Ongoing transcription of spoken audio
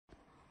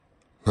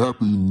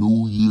Happy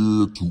New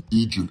Year to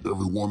each and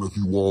every one of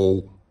you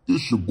all.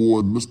 It's your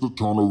boy, Mr.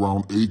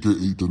 Turnaround,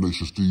 aka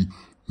Tenacious T.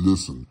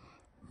 Listen,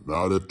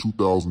 now that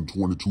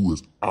 2022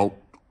 is out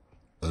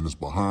and it's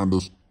behind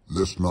us,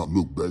 let's not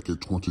look back at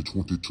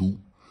 2022.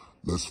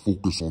 Let's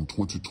focus on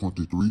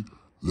 2023.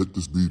 Let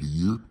this be the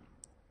year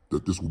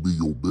that this will be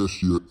your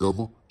best year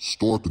ever.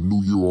 Start the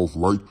new year off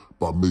right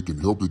by making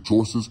healthy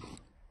choices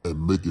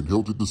and making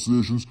healthy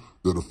decisions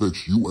that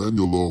affects you and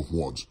your loved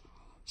ones.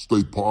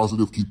 Stay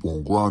positive, keep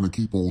on grinding,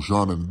 keep on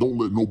shining, and don't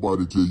let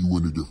nobody tell you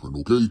any different,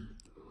 okay?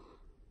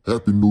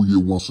 Happy New Year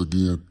once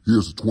again.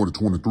 Here's the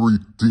 2023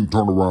 Team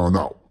Turnaround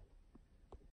out.